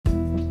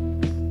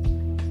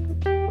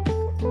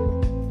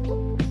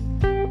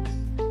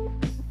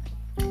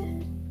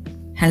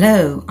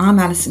Hello, I'm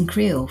Alison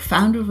Creel,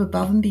 founder of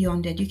Above and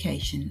Beyond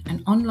Education,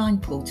 an online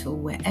portal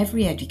where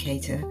every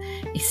educator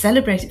is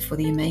celebrated for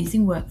the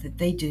amazing work that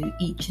they do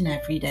each and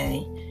every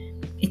day.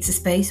 It's a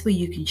space where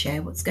you can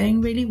share what's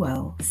going really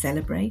well,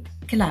 celebrate,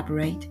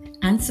 collaborate,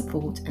 and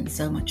support, and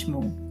so much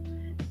more.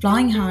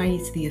 Flying High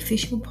is the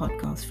official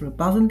podcast for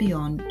Above and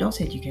Beyond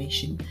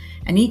Education,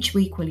 and each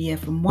week we'll hear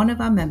from one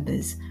of our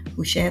members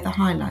who share the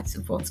highlights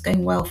of what's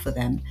going well for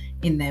them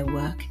in their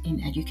work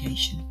in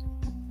education.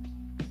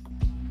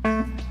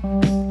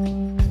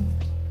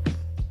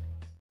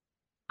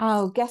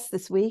 Our guest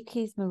this week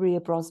is Maria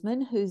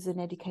Brosnan, who's an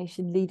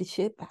education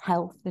leadership,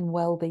 health and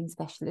wellbeing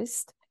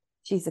specialist.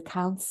 She's a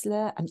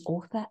counsellor, an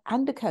author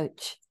and a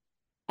coach.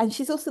 And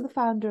she's also the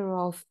founder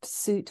of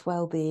Pursuit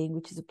Wellbeing,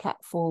 which is a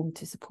platform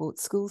to support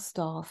school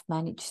staff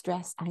manage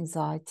stress,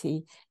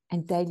 anxiety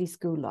and daily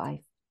school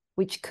life,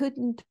 which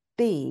couldn't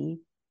be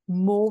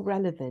more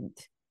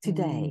relevant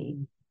today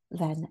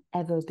than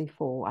ever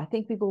before. I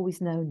think we've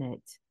always known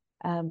it,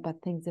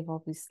 but things have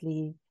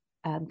obviously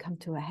come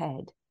to a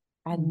head.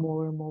 And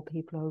more and more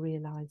people are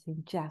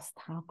realizing just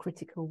how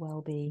critical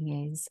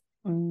well-being is.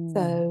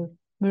 So,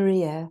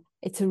 Maria,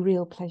 it's a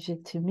real pleasure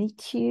to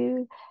meet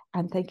you.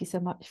 And thank you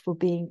so much for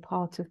being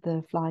part of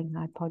the Flying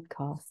High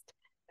podcast.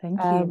 Thank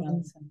you,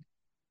 Alison.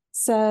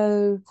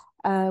 So,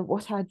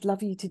 what I'd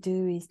love you to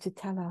do is to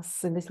tell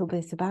us a little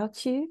bit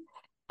about you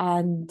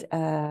and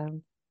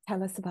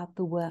tell us about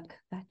the work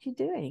that you're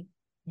doing.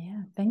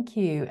 Yeah, thank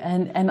you.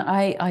 And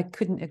I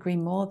couldn't agree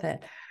more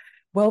that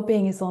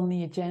well-being is on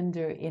the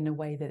agenda in a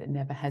way that it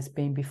never has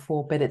been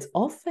before, but it's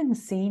often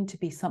seen to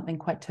be something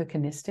quite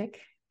tokenistic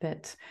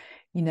that,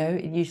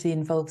 it usually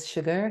involves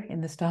sugar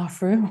in the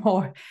staff room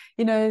or,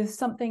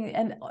 something,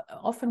 and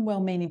often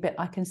well-meaning, but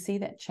I can see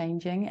that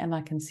changing and I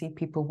can see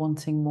people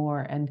wanting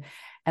more. And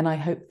I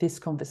hope this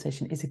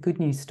conversation is a good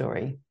news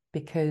story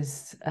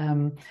because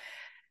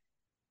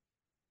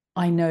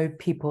I know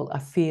people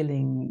are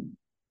feeling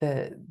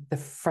the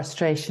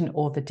frustration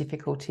or the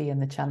difficulty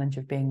and the challenge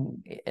of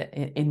being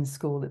in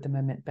school at the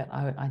moment. But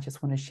I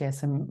just want to share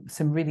some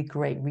really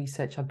great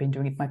research I've been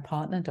doing with my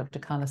partner, Dr.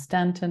 Carla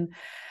Stanton,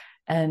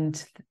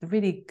 and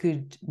really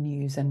good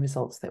news and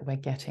results that we're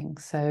getting.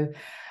 So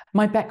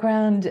my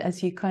background,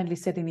 as you kindly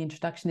said in the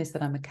introduction, is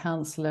that I'm a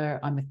counsellor,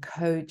 I'm a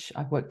coach,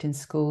 I've worked in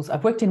schools,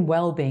 I've worked in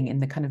wellbeing, in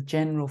the kind of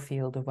general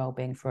field of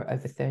wellbeing for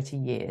over 30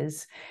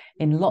 years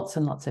in lots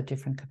and lots of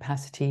different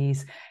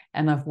capacities.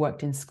 And I've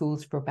worked in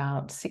schools for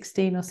about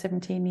 16 or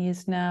 17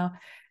 years now.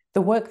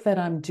 The work that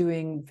I'm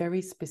doing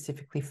very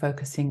specifically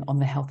focusing on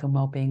the health and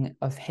wellbeing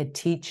of head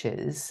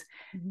teachers,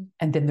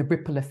 and then the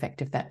ripple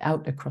effect of that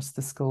out across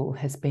the school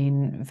has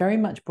been very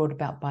much brought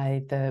about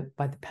by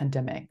the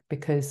pandemic,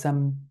 because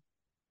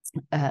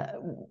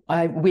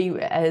we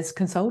as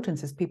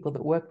consultants, as people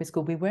that work with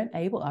school,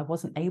 I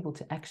wasn't able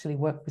to actually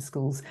work with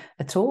schools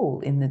at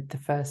all in the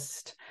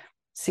first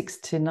 6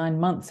 to 9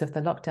 months of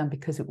the lockdown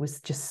because it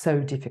was just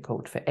so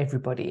difficult for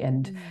everybody.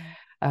 And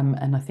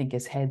I think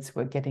as heads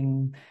were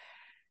getting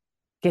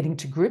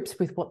to grips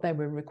with what they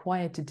were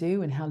required to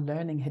do and how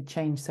learning had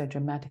changed so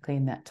dramatically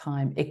in that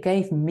time, it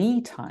gave me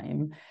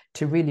time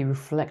to really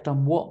reflect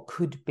on what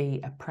could be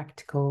a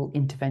practical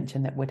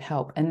intervention that would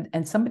help.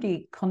 And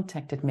somebody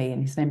contacted me,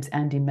 and his name's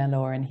Andy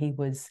Mellor, and he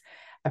was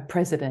a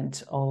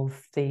president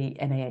of the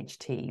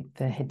NAHT,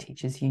 the Head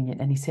Teachers Union.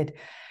 And he said,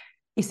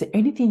 is there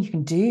anything you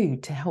can do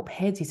to help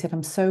heads? He said,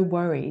 I'm so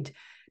worried,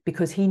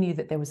 because he knew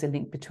that there was a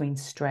link between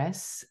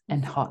stress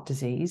and heart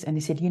disease. And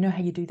he said, you know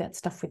how you do that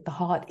stuff with the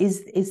heart?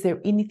 Is there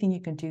anything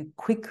you can do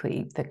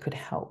quickly that could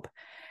help?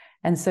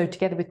 And so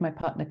together with my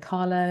partner,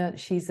 Carla,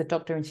 she's a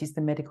doctor and she's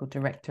the medical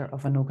director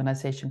of an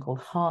organization called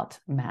Heart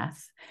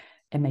Math,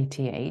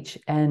 MATH.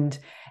 And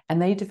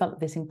they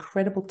developed this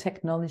incredible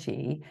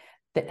technology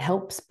that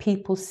helps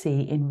people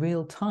see in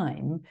real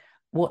time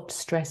what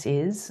stress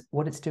is,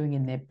 what it's doing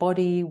in their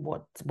body,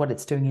 what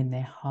it's doing in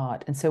their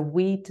heart. And so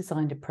we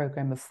designed a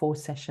program of 4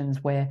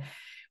 sessions where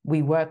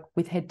we work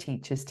with head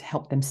teachers to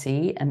help them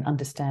see and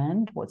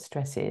understand what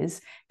stress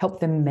is, help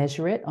them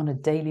measure it on a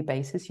daily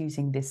basis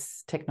using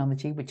this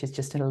technology, which is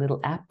just a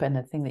little app and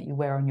a thing that you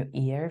wear on your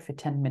ear for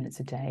 10 minutes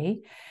a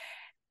day,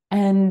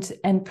 and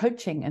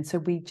coaching. And so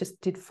we just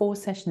did 4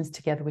 sessions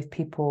together with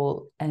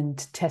people and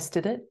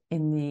tested it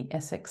in the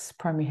Essex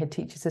Primary Head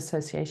Teachers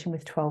Association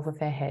with 12 of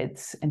their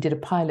heads, and did a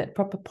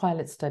proper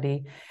pilot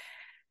study,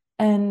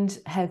 and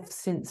have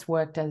since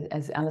worked,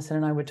 as Alison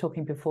and I were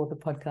talking before the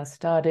podcast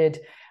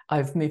started,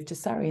 I've moved to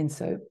Surrey. And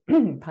so,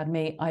 pardon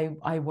me,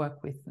 I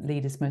work with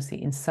leaders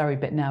mostly in Surrey,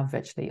 but now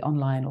virtually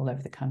online all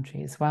over the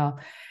country as well.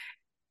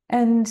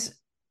 And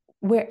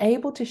we're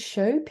able to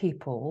show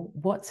people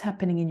what's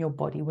happening in your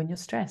body when you're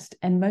stressed.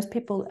 And most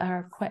people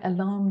are quite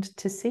alarmed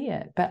to see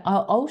it. But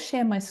I'll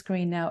share my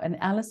screen now, and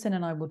Alison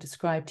and I will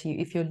describe to you,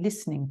 if you're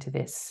listening to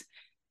this,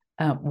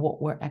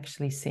 what we're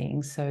actually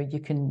seeing, so you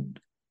can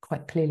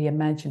quite clearly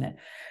imagine it.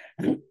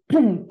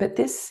 But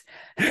this,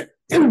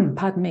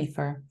 pardon me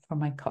for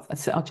my cough.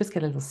 So I'll just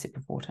get a little sip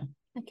of water.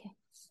 Okay.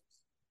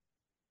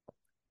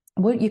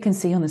 what you can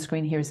see on the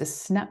screen here is a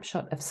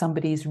snapshot of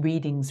somebody's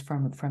readings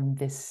from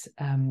this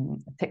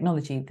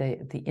technology,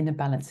 the inner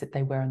balance that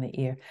they wear on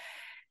the ear.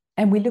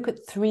 And we look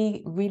at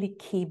three really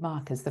key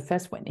markers. The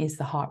first one is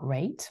the heart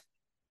rate.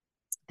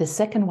 The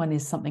second one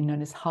is something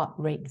known as heart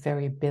rate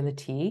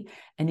variability.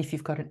 And if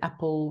you've got an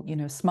Apple,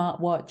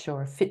 smartwatch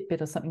or a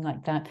Fitbit or something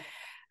like that,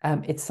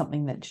 it's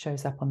something that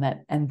shows up on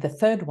that. And the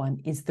third one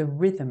is the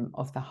rhythm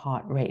of the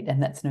heart rate,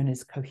 and that's known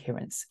as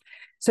coherence.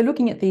 So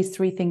looking at these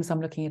three things,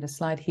 I'm looking at a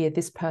slide here.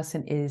 This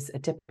person is a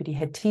deputy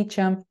head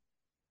teacher,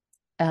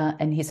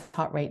 and his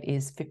heart rate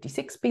is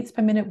 56 beats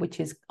per minute, which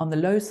is on the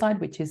low side,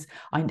 which is,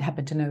 I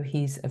happen to know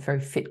he's a very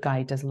fit guy,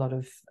 he does a lot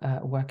of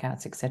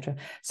workouts, etc.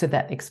 So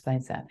that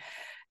explains that.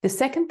 The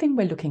second thing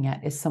we're looking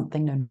at is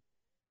something known.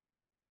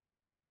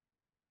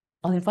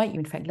 I'll invite you,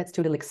 in fact, let's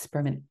do a little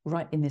experiment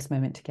right in this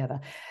moment together.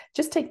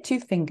 Just take 2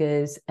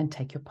 fingers and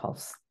take your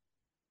pulse.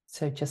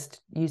 So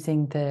just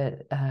using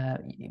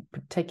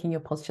taking your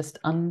pulse just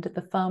under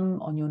the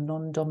thumb on your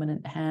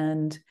non-dominant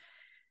hand,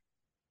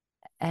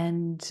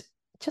 and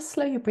just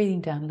slow your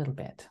breathing down a little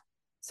bit.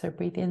 So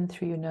breathe in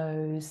through your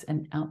nose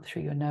and out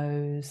through your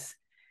nose.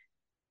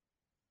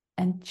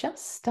 And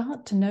just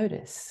start to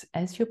notice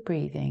as you're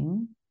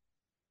breathing,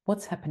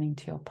 what's happening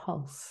to your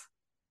pulse.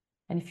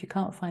 And if you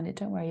can't find it,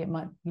 don't worry,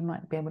 you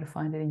might be able to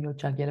find it in your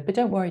jugular, but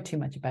don't worry too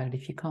much about it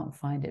if you can't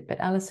find it. But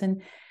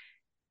Alison,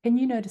 can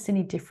you notice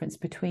any difference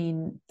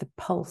between the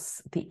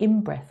pulse, the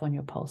in-breath on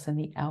your pulse and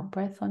the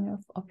out-breath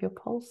of your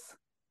pulse?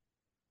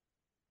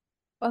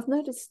 I've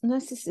noticed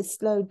it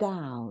slow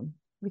down,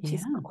 which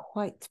is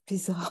quite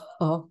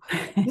bizarre.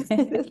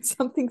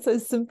 Something so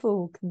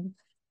simple can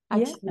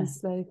actually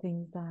slow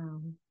things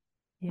down.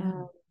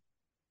 Yeah.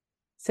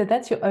 So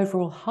that's your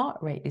overall heart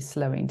rate is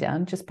slowing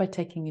down just by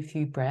taking a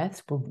few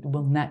breaths.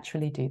 We'll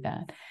naturally do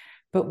that.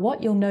 But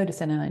what you'll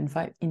notice, and I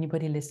invite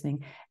anybody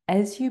listening,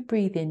 as you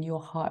breathe in, your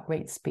heart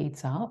rate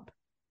speeds up.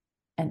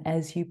 And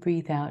as you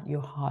breathe out,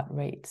 your heart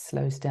rate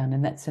slows down.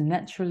 And that's a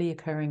naturally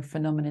occurring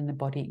phenomenon in the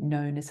body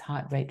known as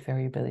heart rate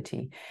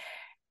variability.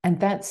 And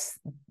that's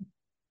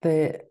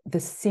the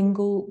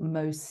single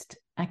most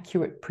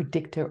accurate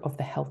predictor of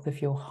the health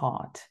of your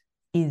heart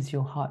is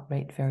your heart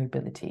rate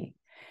variability.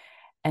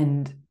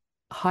 And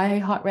high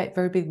heart rate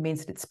variability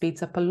means that it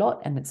speeds up a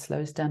lot and it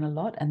slows down a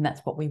lot. And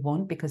that's what we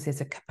want, because there's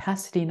a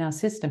capacity in our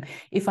system.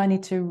 If I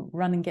need to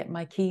run and get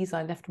my keys,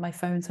 I left my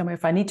phone somewhere.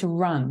 If I need to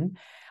run,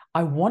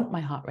 I want my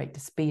heart rate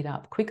to speed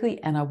up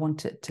quickly, and I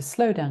want it to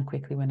slow down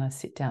quickly when I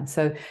sit down.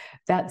 So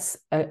that's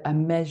a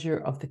measure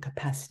of the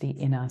capacity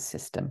in our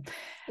system.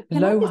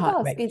 Can I just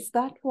ask, is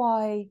that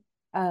why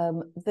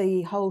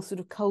the whole sort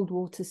of cold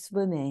water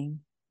swimming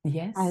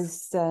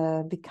has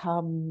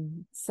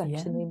become such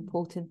an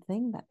important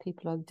thing that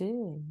people are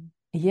doing?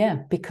 Yeah,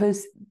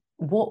 because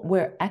what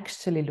we're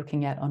actually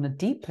looking at on a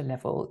deeper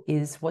level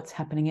is what's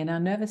happening in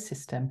our nervous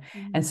system.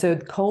 And so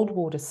cold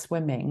water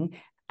swimming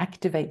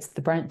activates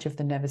the branch of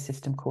the nervous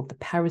system called the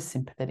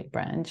parasympathetic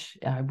branch.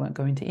 I won't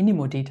go into any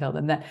more detail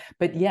than that,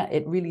 but yeah,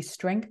 it really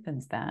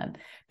strengthens that,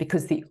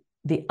 because the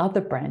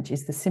other branch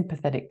is the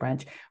sympathetic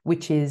branch,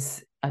 which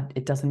is,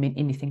 it doesn't mean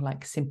anything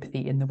like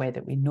sympathy in the way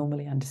that we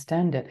normally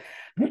understand it,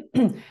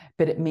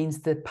 but it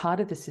means the part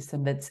of the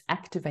system that's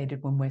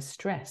activated when we're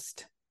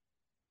stressed.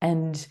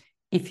 And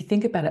if you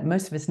think about it,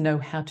 most of us know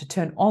how to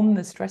turn on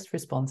the stress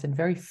response, and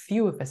very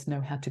few of us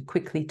know how to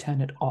quickly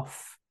turn it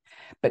off.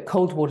 But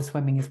cold water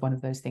swimming is one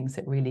of those things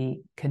that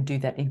really can do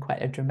that in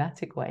quite a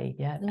dramatic way.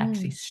 Yeah, it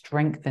actually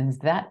strengthens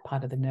that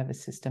part of the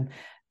nervous system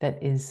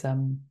that is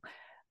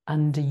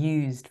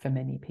underused for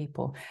many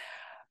people.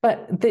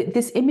 But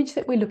this image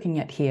that we're looking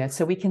at here,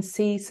 so we can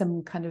see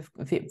some kind of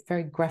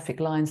very graphic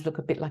lines look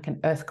a bit like an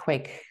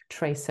earthquake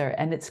tracer,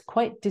 and it's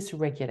quite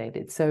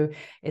dysregulated. So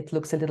it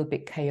looks a little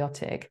bit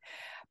chaotic.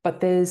 But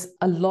there's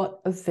a lot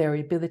of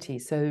variability.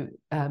 So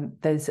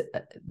there's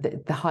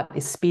the heart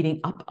is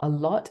speeding up a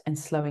lot and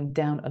slowing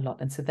down a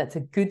lot. And so that's a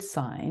good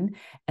sign.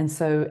 And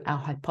so our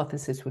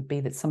hypothesis would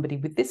be that somebody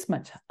with this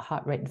much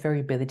heart rate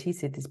variability,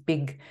 so this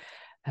big,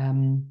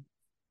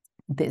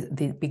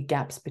 the big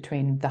gaps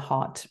between the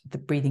heart, the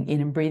breathing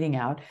in and breathing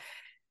out,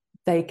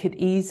 they could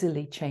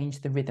easily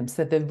change the rhythm.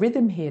 So the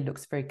rhythm here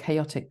looks very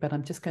chaotic, but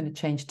I'm just going to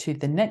change to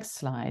the next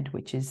slide,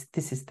 which is,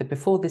 this is the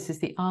before, this is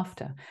the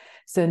after.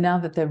 So now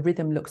that the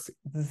rhythm looks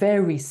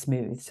very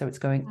smooth, so it's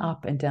going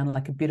up and down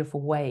like a beautiful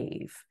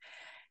wave.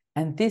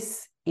 And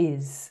this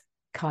is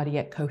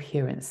cardiac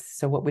coherence.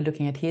 So what we're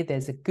looking at here,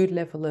 there's a good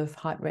level of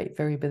heart rate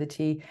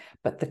variability,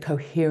 but the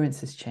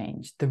coherence has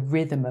changed. The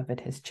rhythm of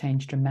it has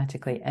changed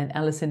dramatically. And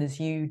Alison, as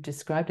you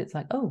described, it's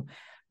like, oh,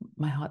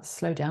 my heart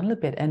slowed down a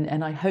little bit.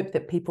 And I hope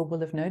that people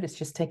will have noticed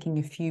just taking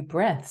a few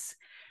breaths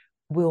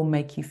will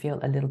make you feel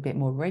a little bit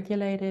more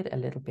regulated, a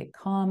little bit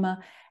calmer.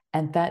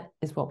 And that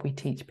is what we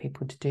teach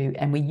people to do.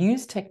 And we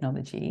use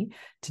technology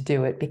to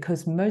do it,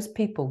 because most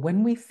people,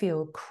 when we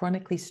feel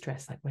chronically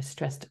stressed, like we're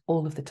stressed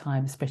all of the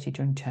time, especially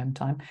during term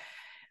time,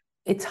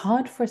 it's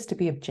hard for us to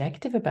be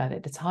objective about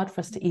it. It's hard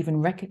for us to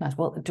even recognize,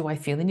 well, do I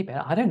feel any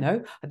better? I don't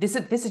know. This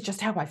is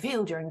just how I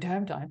feel during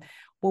term time.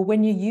 Well,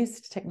 when you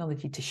use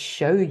technology to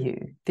show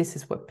you, this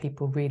is what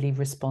people really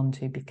respond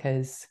to,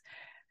 because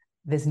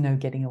there's no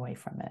getting away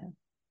from it.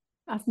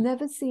 I've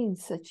never seen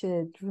such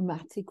a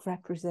dramatic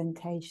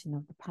representation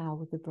of the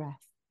power of the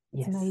breath.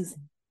 It's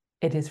amazing.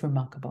 It is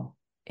remarkable.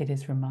 It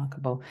is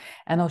remarkable.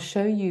 And I'll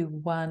show you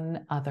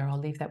one other, I'll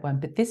leave that one.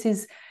 But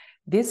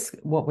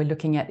what we're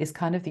looking at is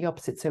kind of the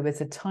opposite. So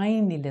it's a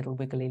tiny little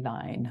wiggly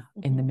line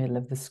in the middle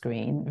of the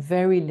screen,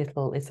 very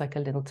little, it's like a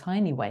little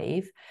tiny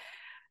wave.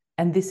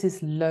 And this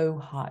is low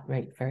heart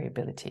rate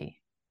variability.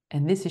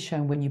 And this is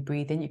shown when you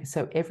breathe in.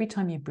 So every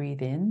time you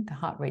breathe in, the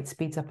heart rate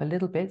speeds up a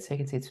little bit. So you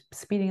can see it's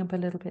speeding up a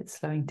little bit,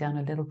 slowing down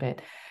a little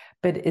bit,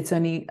 but it's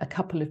only a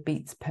couple of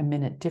beats per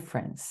minute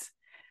difference.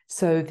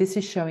 So this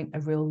is showing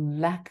a real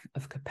lack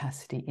of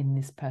capacity in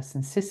this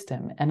person's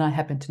system. And I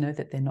happen to know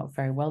that they're not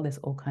very well. There's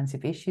all kinds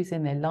of issues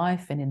in their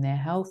life and in their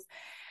health.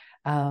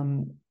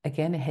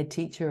 Again, a head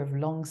teacher of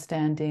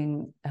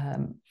long-standing,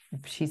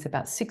 she's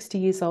about 60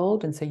 years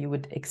old, and so you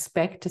would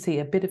expect to see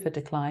a bit of a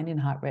decline in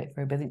heart rate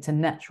variability. It's a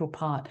natural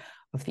part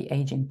of the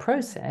aging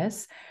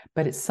process,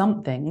 but it's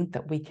something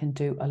that we can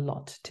do a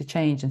lot to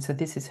change. And so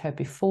this is her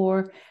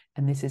before,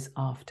 and this is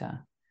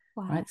after.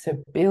 Wow. Right? So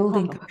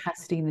building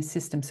capacity in the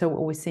system. So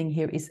what we're seeing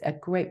here is a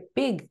great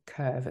big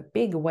curve, a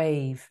big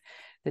wave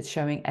that's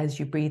showing as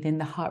you breathe in,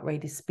 the heart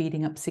rate is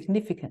speeding up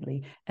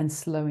significantly and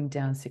slowing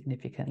down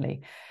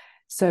significantly.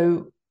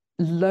 So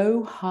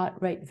low heart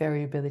rate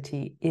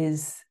variability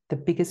is the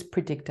biggest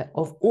predictor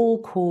of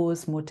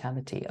all-cause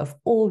mortality, of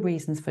all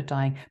reasons for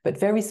dying, but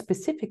very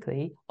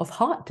specifically of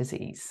heart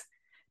disease,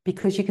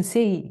 because you can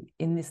see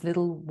in this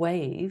little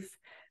wave,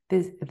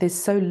 there's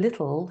so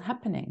little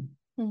happening,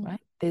 right?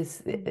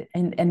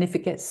 And if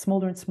it gets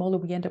smaller and smaller,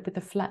 we end up with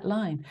a flat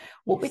line.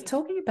 What we're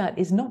talking about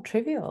is not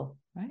trivial,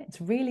 right?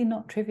 It's really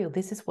not trivial.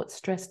 This is what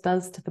stress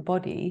does to the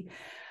body.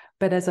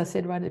 But as I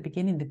said right at the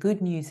beginning, the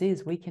good news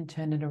is we can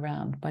turn it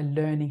around by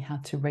learning how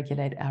to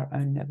regulate our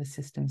own nervous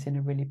systems in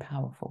a really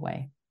powerful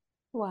way.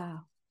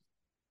 Wow.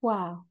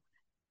 Wow.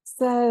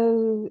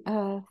 So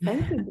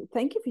thank you.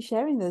 Thank you for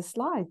sharing those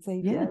slides.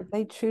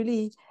 They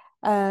truly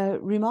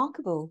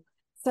remarkable.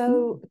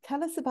 So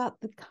tell us about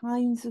the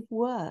kinds of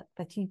work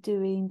that you're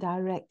doing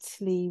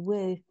directly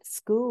with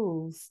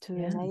schools to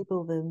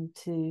enable them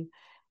to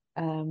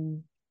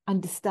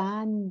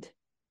understand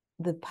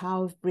the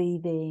power of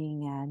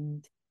breathing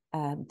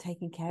and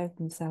taking care of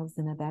themselves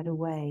in a better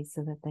way,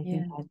 so that they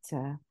can get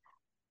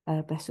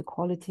a better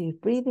quality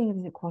of breathing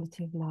and a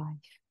quality of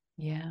life.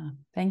 Yeah,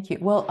 thank you.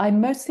 Well, I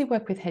mostly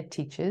work with head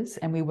teachers,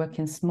 and we work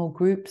in small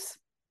groups.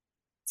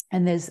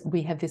 And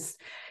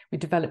we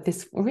developed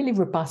this really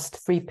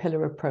robust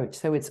 3-pillar approach.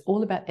 So it's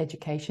all about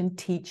education,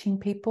 teaching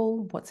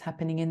people what's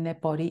happening in their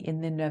body, in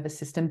their nervous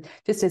system.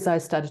 Just as I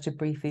started to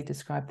briefly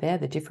describe there,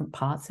 the different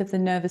parts of the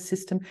nervous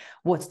system,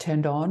 what's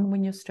turned on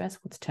when you're stressed,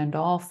 what's turned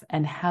off,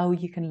 and how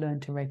you can learn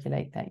to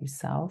regulate that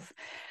yourself.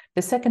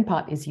 The second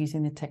part is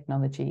using the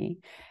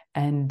technology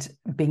and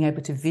being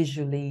able to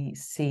visually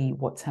see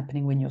what's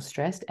happening when you're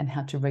stressed and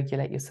how to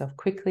regulate yourself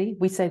quickly.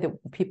 We say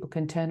that people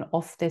can turn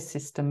off their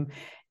system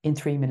in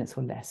 3 minutes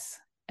or less.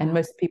 And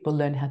most people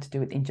learn how to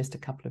do it in just a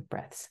couple of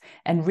breaths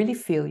and really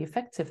feel the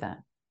effects of that,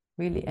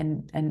 really,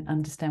 and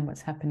understand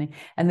what's happening.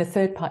 And the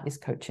third part is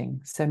coaching.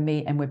 So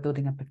we're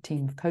building up a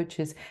team of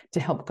coaches to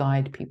help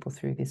guide people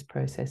through this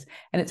process.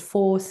 And it's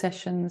 4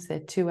 sessions, they're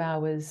 2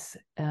 hours,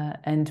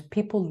 and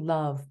people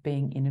love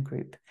being in a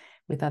group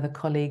with other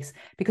colleagues,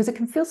 because it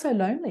can feel so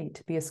lonely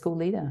to be a school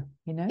leader,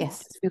 you know?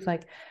 Yes. It feels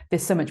like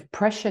there's so much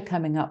pressure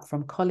coming up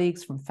from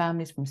colleagues, from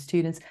families, from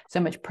students, so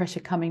much pressure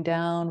coming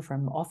down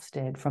from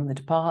Ofsted, from the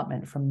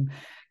department, from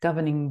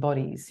governing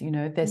bodies, you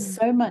know, there's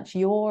so much,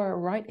 you're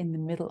right in the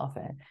middle of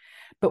it.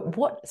 But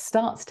what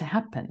starts to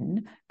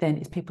happen then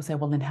is people say,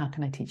 well, then how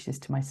can I teach this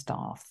to my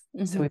staff?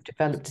 So we've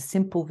developed a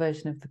simple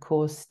version of the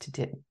course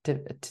to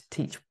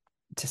teach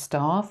to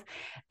staff.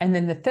 And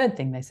then the third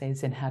thing they say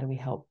is, then how do we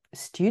help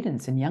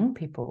students and young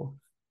people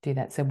do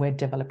that? So we're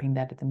developing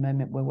that at the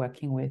moment. We're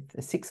working with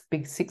a sixth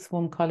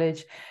form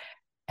college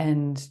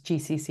and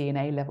GCSE and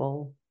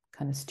A-level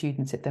kind of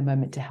students at the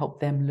moment to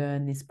help them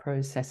learn these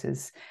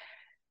processes,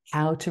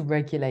 how to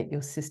regulate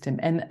your system.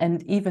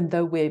 And even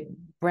though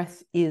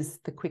breath is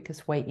the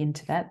quickest way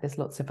into that, there's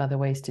lots of other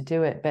ways to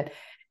do it, but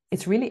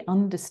it's really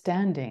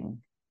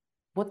understanding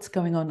what's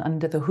going on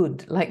under the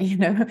hood, like, you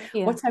know,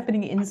 what's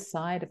happening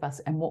inside of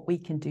us and what we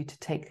can do to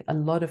take a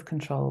lot of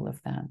control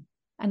of that.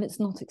 And it's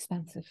not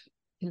expensive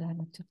to learn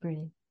how to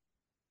breathe.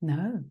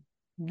 No.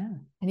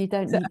 And you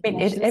don't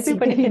need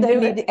everybody can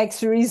do need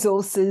extra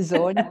resources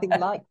or anything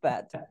like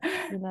that.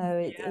 You know,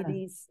 it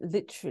is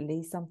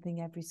literally something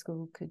every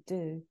school could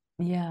do.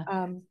 Yeah.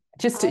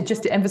 Just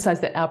to emphasize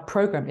that our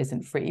program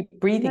isn't free.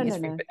 Breathing is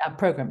free, but our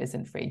program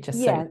isn't free,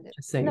 just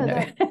so you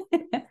know.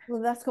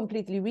 Well, that's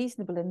completely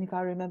reasonable. And if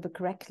I remember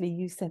correctly,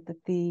 you said that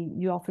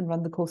you often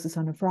run the courses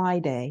on a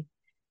Friday.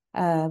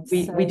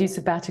 We do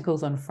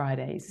sabbaticals on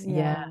Fridays.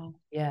 Yeah.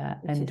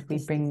 And we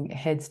bring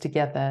heads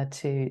together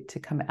to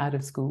come out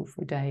of school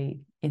for a day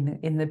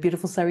in the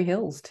beautiful Surrey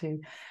Hills to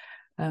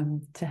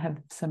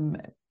have some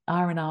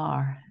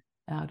R&R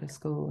out of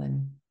school.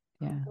 And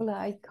yeah. Well,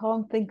 I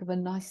can't think of a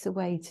nicer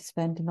way to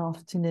spend an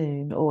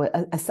afternoon or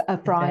a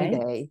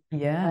Friday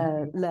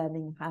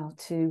learning how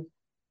to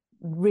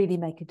really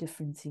make a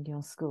difference in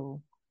your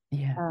school.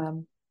 Yeah.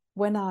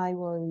 When I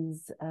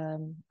was,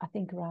 I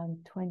think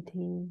around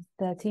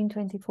 2013,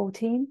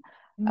 2014,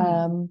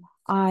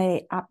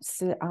 I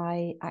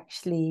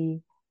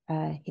actually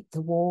hit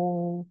the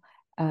wall,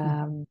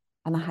 and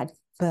I had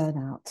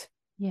burnout.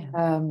 Yeah.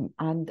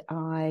 And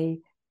I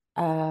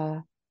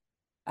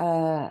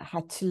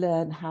had to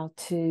learn how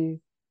to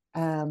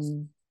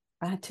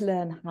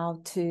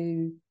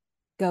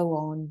go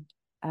on.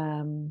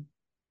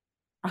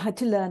 I had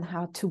to learn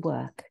how to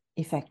work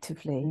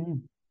effectively.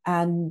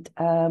 And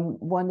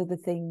one of the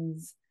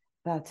things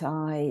that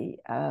I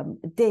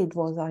did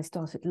was I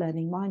started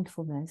learning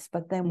mindfulness.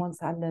 But then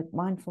once I learned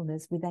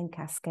mindfulness, we then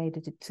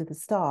cascaded it to the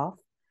staff,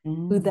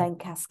 who then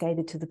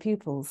cascaded to the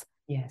pupils.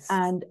 Yes.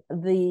 And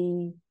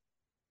the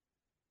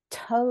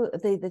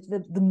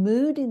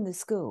mood in the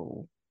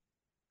school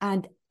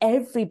and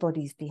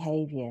everybody's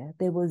behavior,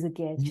 there was a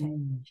gear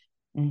change.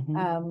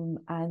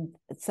 And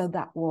so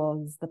that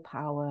was the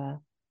power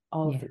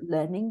of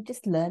learning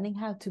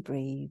how to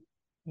breathe,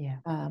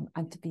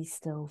 and to be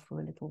still for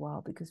a little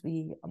while, because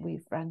we're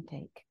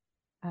frantic.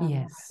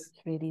 It's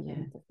really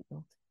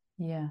difficult.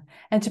 Yeah.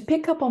 And to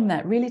pick up on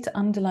that, really to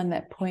underline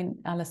that point,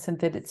 Alison,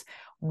 that it's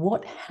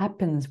what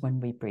happens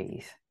when we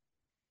breathe.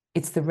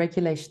 It's the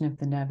regulation of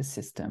the nervous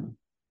system.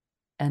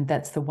 And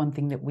that's the one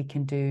thing that we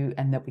can do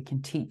and that we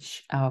can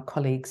teach our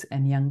colleagues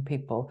and young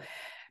people.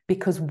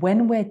 Because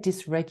when we're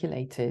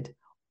dysregulated,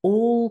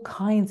 all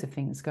kinds of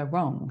things go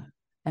wrong.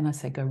 And I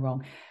say go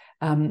wrong.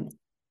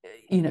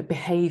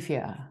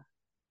 Behavior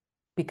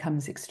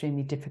becomes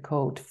extremely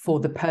difficult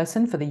for the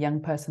person, for the young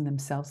person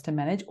themselves to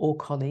manage, or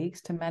colleagues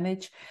to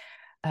manage.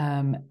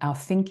 Our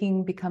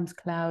thinking becomes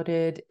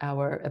clouded,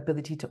 our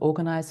ability to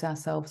organize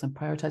ourselves and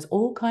prioritize.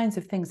 All kinds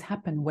of things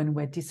happen when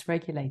we're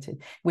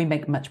dysregulated. We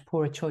make much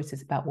poorer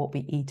choices about what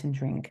we eat and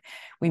drink.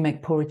 We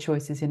make poorer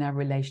choices in our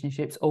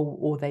relationships,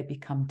 or they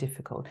become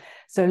difficult.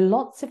 So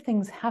lots of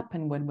things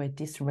happen when we're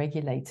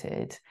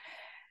dysregulated.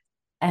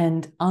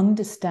 And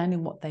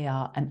understanding what they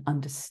are and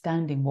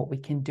understanding what we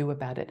can do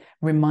about it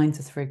reminds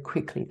us very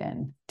quickly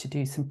then to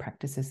do some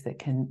practices that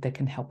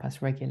can help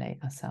us regulate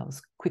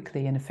ourselves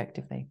quickly and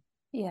effectively.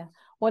 Yeah.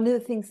 One of the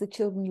things the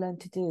children learn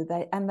to do,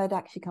 they'd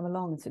actually come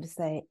along and sort of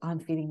say, I'm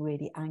feeling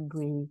really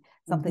angry,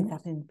 something's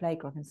happening in the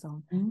playground and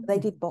so on. They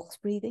did box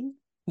breathing.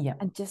 Yeah.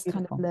 And just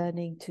kind of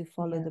learning to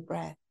follow the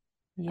breath.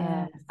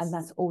 Yes. And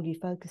that's all you're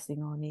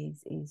focusing on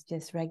is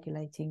just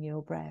regulating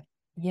your breath.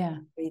 Yeah.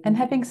 And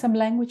having some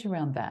language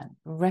around that,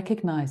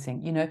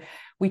 recognizing,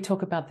 we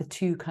talk about the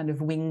two kind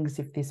of wings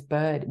of this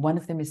bird. One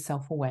of them is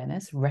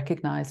self-awareness,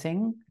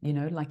 recognizing,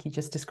 like you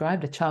just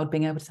described, a child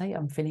being able to say,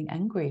 I'm feeling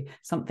angry,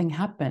 something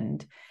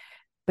happened.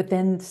 But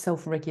then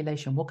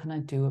self-regulation, what can I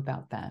do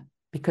about that?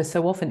 Because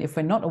so often, if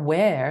we're not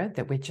aware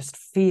that we're just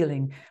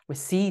feeling, we're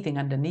seething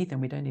underneath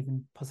and we don't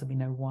even possibly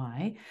know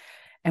why,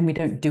 and we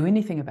don't do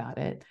anything about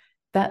it,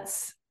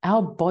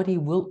 our body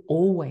will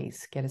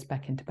always get us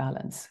back into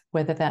balance,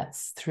 whether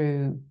that's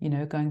through,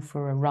 going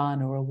for a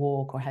run or a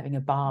walk or having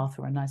a bath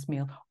or a nice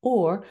meal,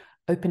 or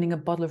opening a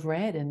bottle of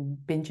red and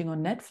binging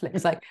on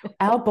Netflix. Like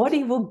our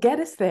body will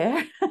get us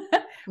there,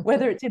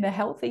 whether it's in a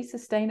healthy,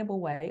 sustainable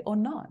way or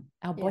not.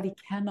 Our body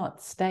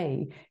cannot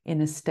stay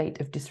in a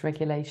state of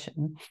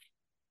dysregulation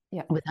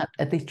without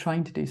at least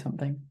trying to do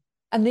something.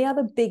 And the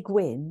other big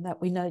win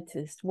that we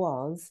noticed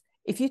was,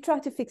 if you try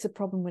to fix a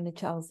problem when a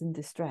child's in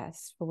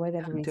distress for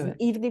whatever reason,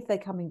 even if they're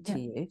coming to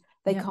you,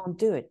 they can't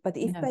do it. But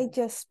if they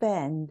just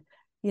spend,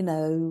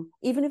 even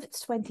if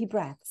it's 20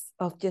 breaths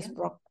of just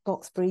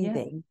box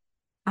breathing,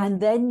 and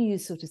then you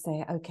sort of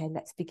say, okay,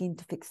 let's begin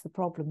to fix the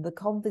problem, the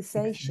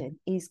conversation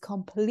is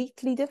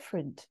completely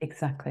different.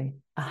 Exactly.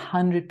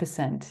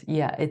 100%.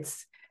 Yeah,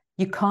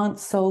 you can't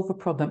solve a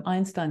problem.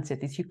 Einstein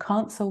said this, you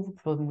can't solve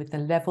a problem with the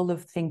level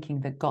of thinking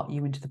that got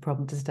you into the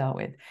problem to start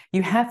with.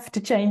 You have to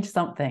change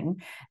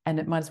something, and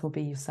it might as well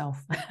be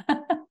yourself.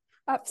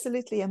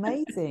 Absolutely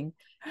amazing.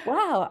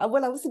 Wow.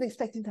 Well, I wasn't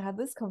expecting to have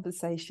this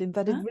conversation,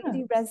 but it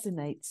really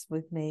resonates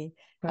with me.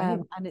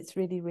 And it's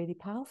really, really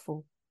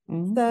powerful.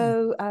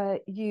 So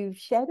you've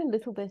shared a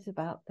little bit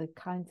about the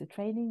kinds of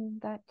training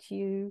that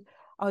you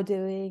are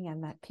doing,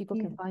 and that people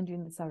can find you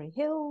in the Surrey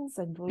Hills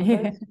and all of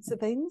those sorts of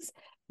things.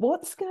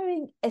 What's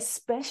going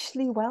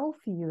especially well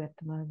for you at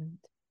the moment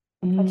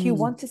that you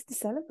want us to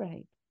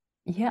celebrate?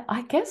 Yeah,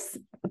 I guess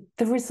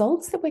the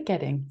results that we're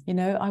getting.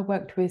 I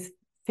worked with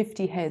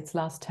 50 heads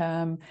last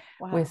term.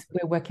 We're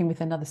working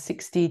with another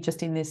 60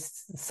 just in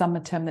this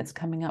summer term that's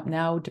coming up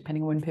now,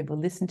 depending on when people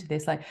listen to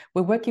this. Like,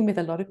 we're working with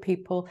a lot of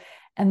people,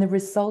 and the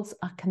results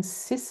are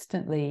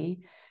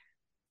consistently,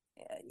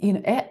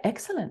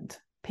 excellent.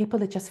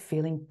 People are just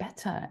feeling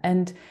better.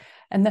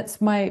 And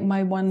that's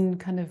my one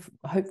kind of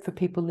hope for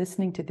people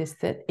listening to this,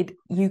 that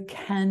you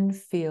can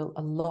feel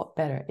a lot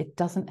better. It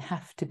doesn't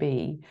have to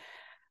be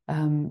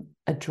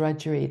a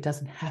drudgery. It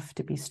doesn't have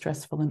to be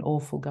stressful and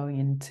awful going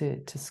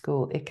into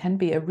school. It can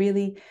be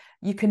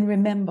you can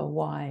remember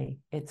why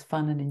it's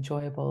fun and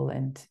enjoyable,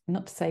 and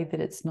not to say that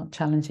it's not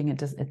challenging.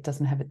 It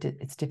doesn't have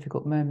its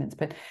difficult moments,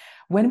 but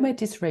when we're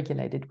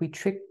dysregulated, we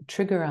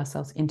trigger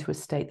ourselves into a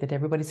state that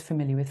everybody's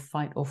familiar with,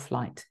 fight or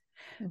flight.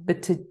 Mm-hmm.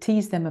 But to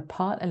tease them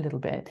apart a little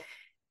bit,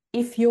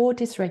 if you're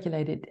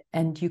dysregulated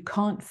and you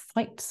can't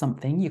fight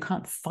something, you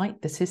can't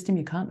fight the system,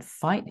 you can't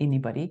fight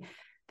anybody,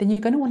 then you're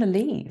going to want to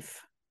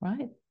leave,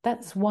 right?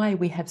 That's why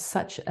we have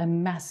such a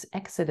mass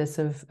exodus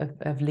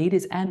of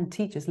leaders and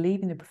teachers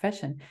leaving the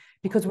profession,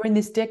 because we're in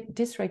this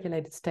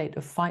dysregulated state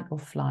of fight or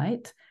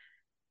flight.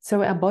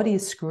 So our body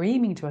is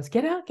screaming to us,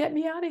 get out, get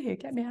me out of here,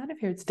 get me out of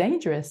here. It's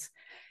dangerous.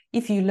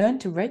 If you learn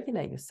to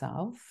regulate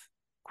yourself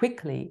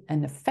quickly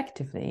and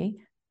effectively,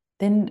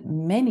 then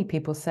many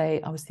people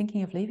say, I was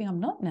thinking of leaving, I'm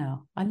not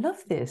now. I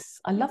love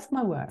this. I love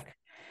my work.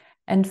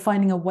 And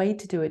finding a way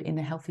to do it in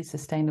a healthy,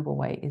 sustainable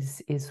way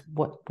is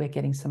what we're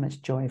getting so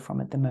much joy from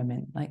at the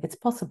moment. Like, it's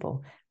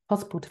possible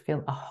to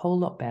feel a whole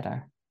lot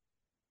better.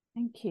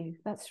 Thank you.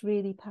 That's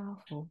really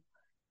powerful.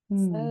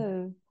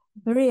 So,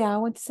 Maria, I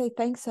want to say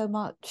thanks so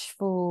much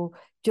for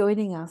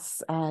joining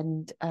us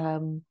and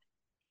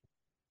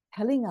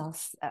telling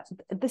us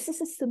this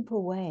is a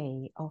simple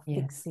way of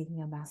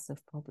fixing a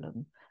massive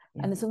problem.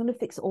 Yes. And it's not going to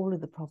fix all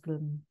of the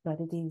problem, but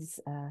it is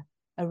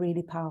a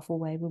really powerful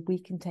way where we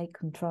can take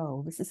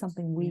control. This is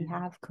something we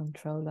have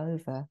control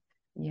over.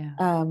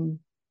 Yeah.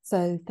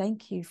 So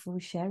thank you for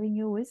sharing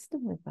your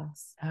wisdom with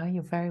us. Oh,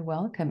 you're very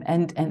welcome.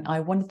 And I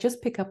want to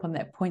just pick up on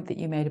that point that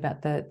you made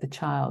about the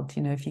child.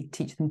 You know, if you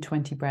teach them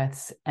 20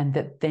 breaths and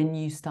that then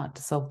you start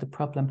to solve the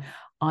problem,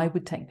 I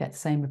would take that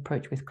same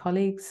approach with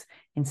colleagues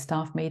in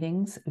staff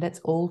meetings. Let's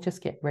all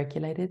just get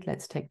regulated.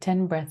 Let's take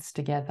 10 breaths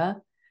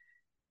together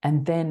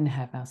and then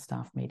have our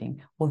staff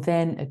meeting, or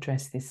then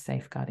address this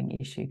safeguarding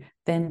issue,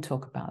 then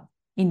talk about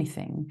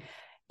anything.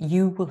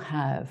 You will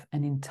have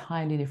an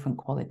entirely different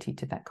quality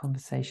to that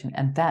conversation.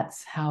 And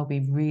that's how we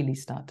really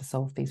start to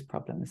solve these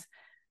problems.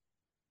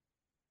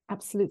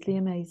 Absolutely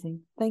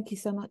amazing. Thank you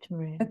so much,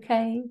 Maria.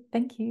 Okay,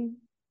 thank you.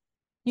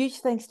 Huge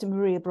thanks to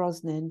Maria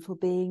Brosnan for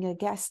being a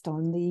guest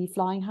on the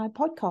Flying High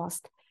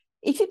podcast.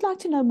 If you'd like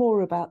to know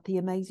more about the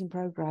amazing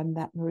program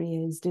that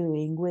Maria is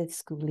doing with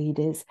school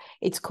leaders,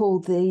 it's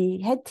called the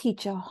Head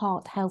Teacher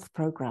Heart Health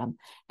Program,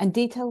 and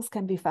details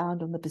can be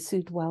found on the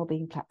Pursuit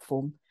Wellbeing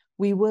platform.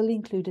 We will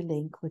include a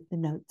link with the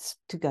notes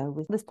to go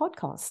with this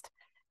podcast.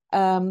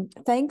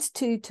 Thanks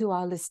to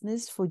our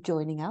listeners for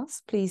joining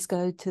us. Please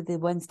go to the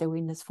Wednesday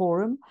Winners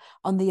Forum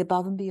on the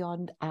Above and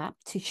Beyond app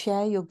to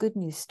share your good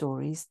news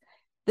stories.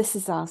 This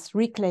is us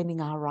reclaiming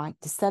our right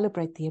to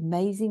celebrate the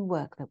amazing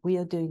work that we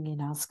are doing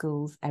in our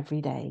schools every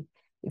day.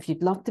 If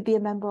you'd love to be a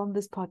member on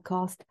this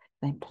podcast,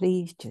 then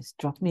please just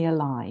drop me a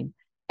line.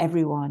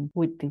 Everyone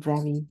would be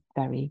very,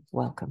 very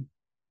welcome.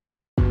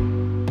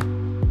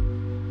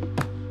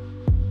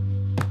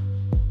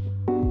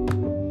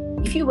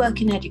 If you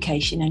work in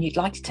education and you'd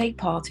like to take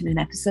part in an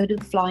episode of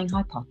the Flying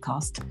High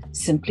podcast,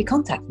 simply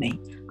contact me.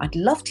 I'd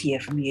love to hear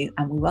from you,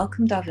 and we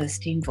welcome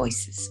diversity in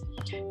voices.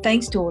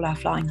 Thanks to all our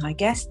Flying High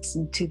guests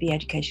and to the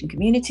education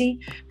community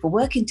for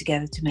working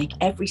together to make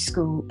every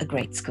school a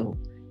great school.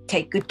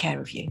 Take good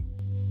care of you.